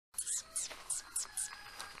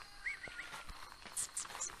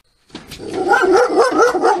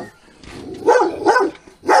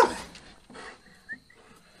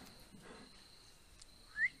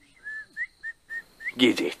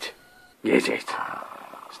Get it. Get it.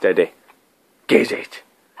 Steady. Get it.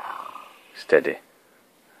 Steady.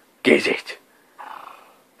 Get it.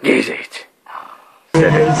 Get it.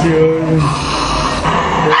 Steady.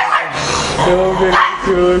 Eu vou pegar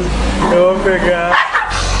tudo. Eu vou pegar.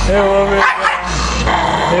 Eu vou pegar.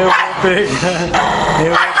 Eu vou pegar. Eu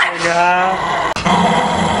vou pegar.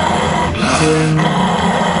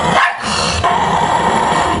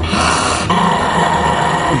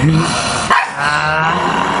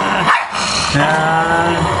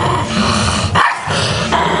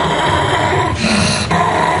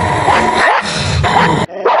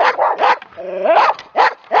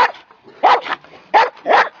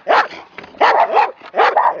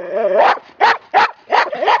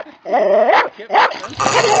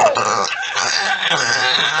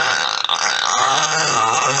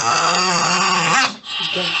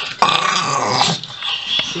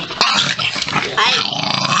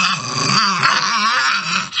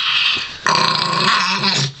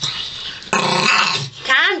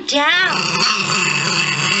 Calm down.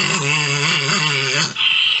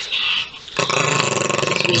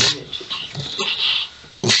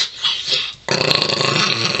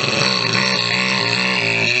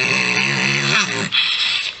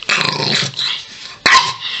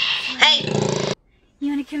 Hey. You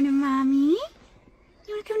wanna come to mommy? You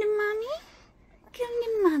wanna come to mommy? Come to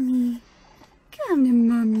mommy. Come to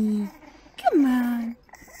mommy. Come on.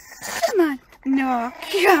 Come on. No,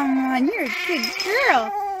 come on. You're a good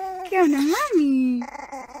girl. Come to mommy.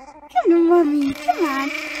 Come to mommy. Come on.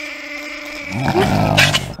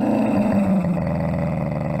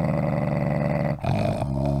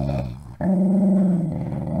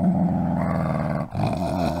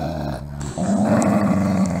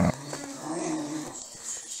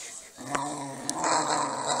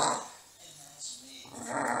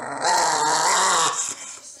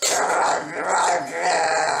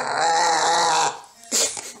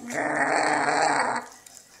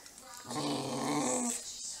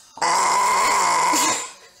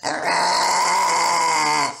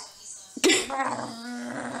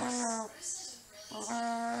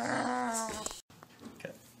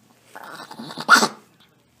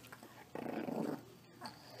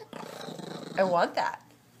 I want that.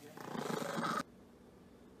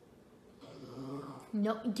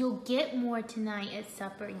 No, you'll get more tonight at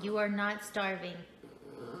supper. You are not starving.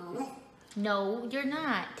 No, you're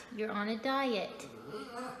not. You're on a diet.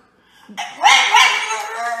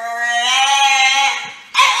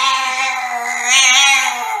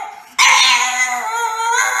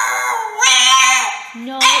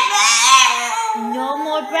 No, no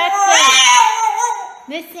more breakfast.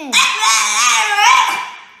 Listen,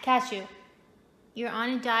 Cashew, you're on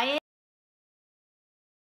a diet.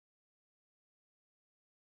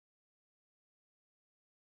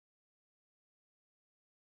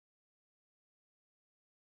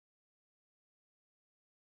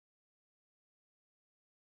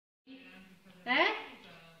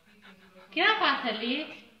 كيف عتليك؟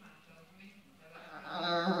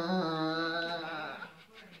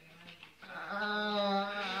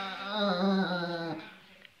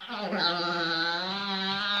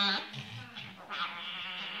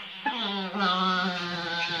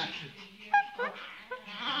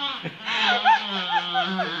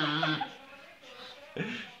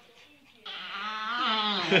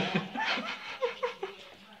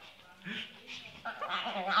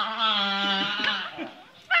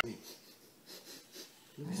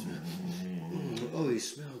 Oh, you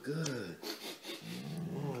smell good.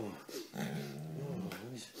 Oh,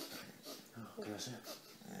 can I say?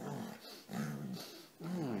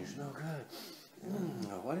 You smell good.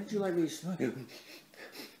 Why did you let me smell you?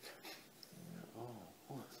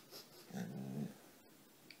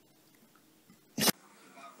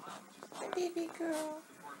 Baby girl.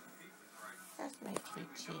 That's my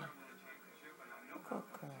Peachy. Good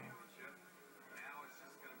girl.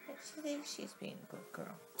 I think she's being a good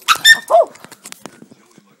girl. Oh!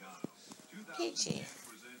 Peachy.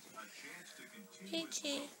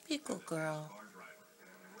 Peachy, be a good girl.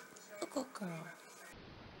 A good girl.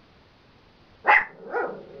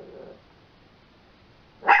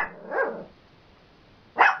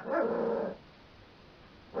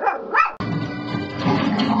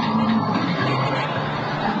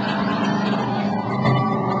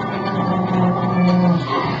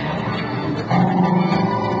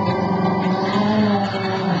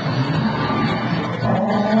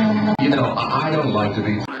 You know, I don't like to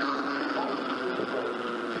be...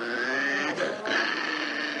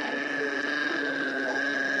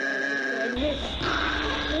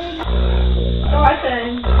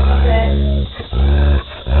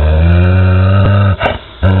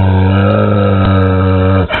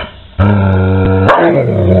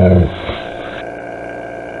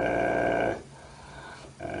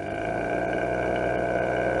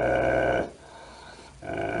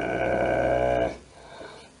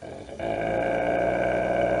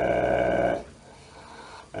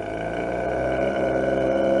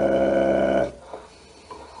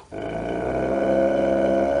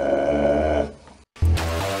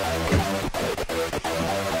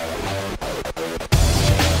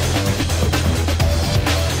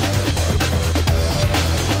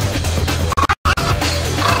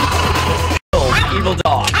 Evil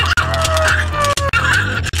dog.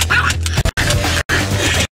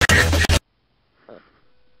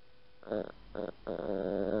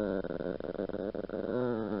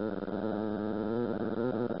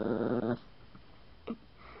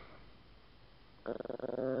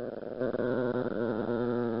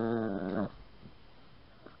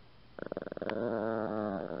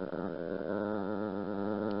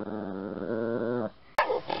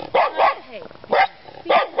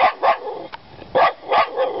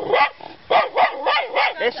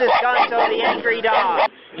 This is Gonzo the Angry Dog.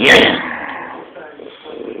 Yeah.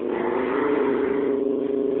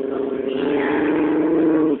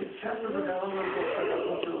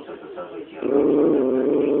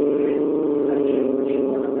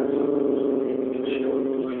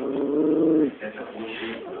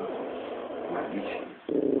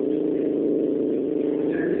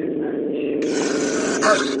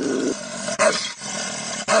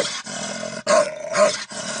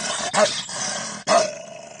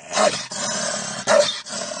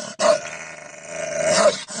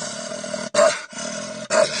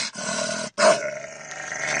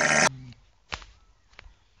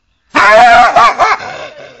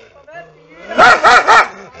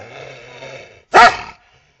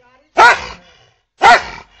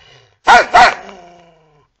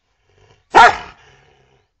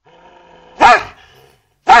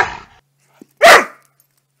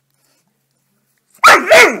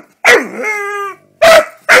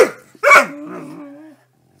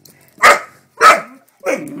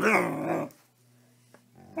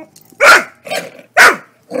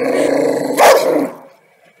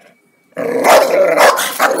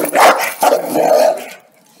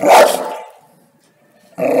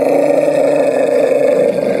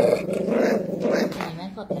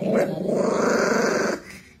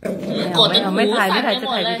ไม่ถ่ายจะถ่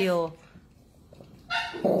ายวิดีโอ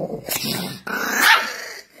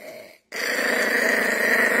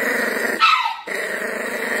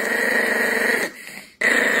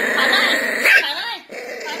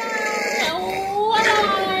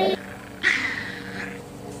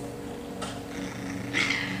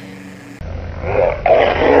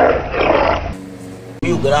อ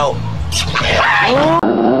ยู่กับเรา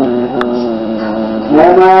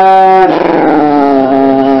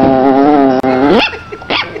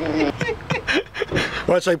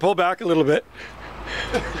Once I pull back a little bit.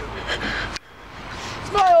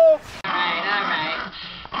 Smile! Alright.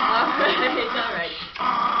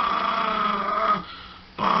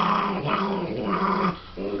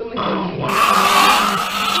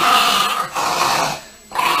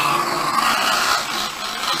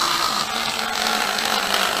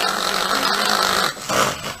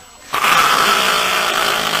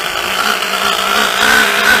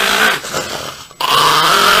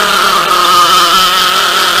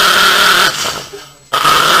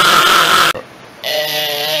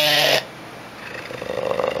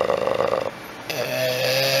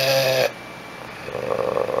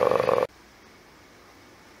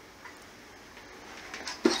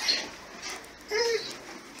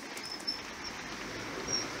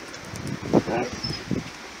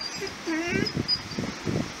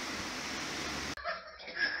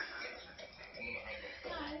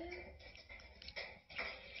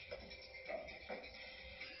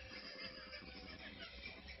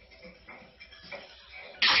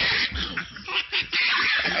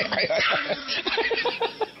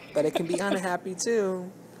 But it can be unhappy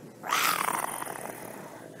too.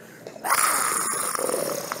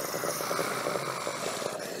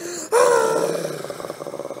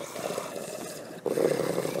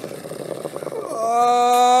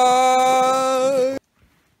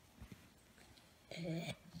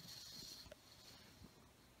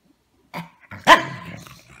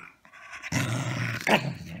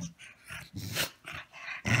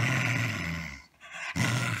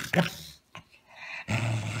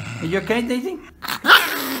 Are you okay, Daisy?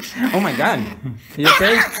 Oh my God. Are you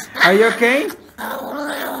okay? Are you okay?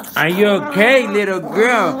 Are you okay, little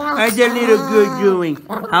girl? How's that little girl doing?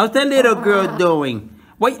 How's that little girl doing?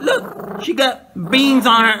 Wait, look, she got beans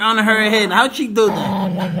on her head. How'd she do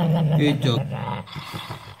that? It's okay.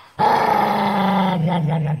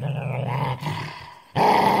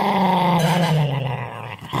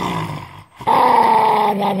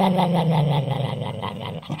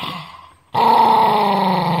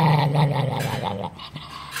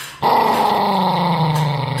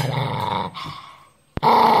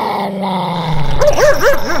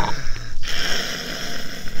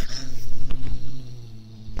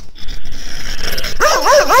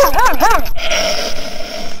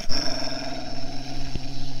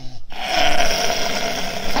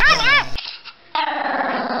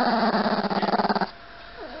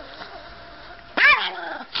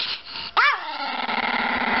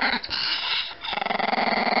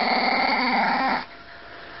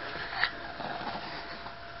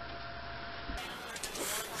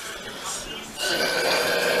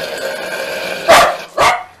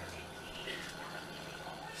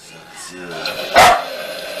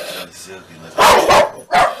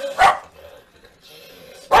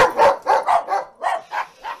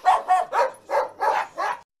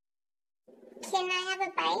 Can I have a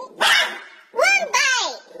bite? One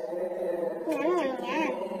bite! Yum, yum,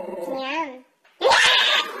 yum. Yum.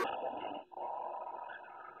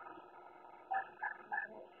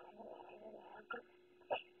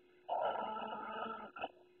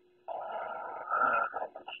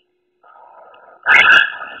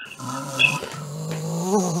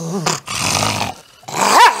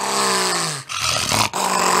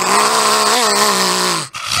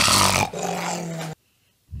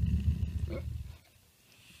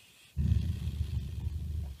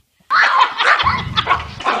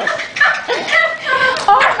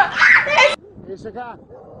 Esse cá,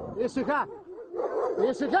 esse cá,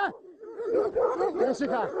 esse cá, esse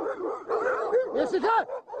cá, esse cá,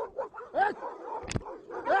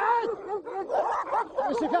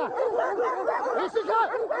 esse cá, esse cá,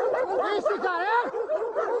 esse cá é,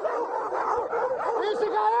 esse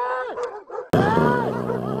cá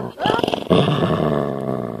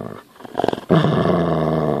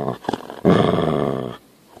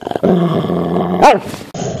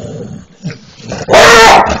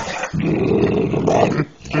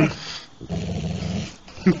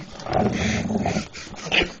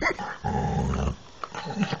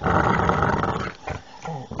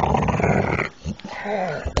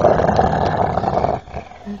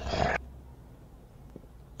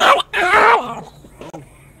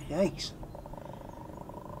Yikes.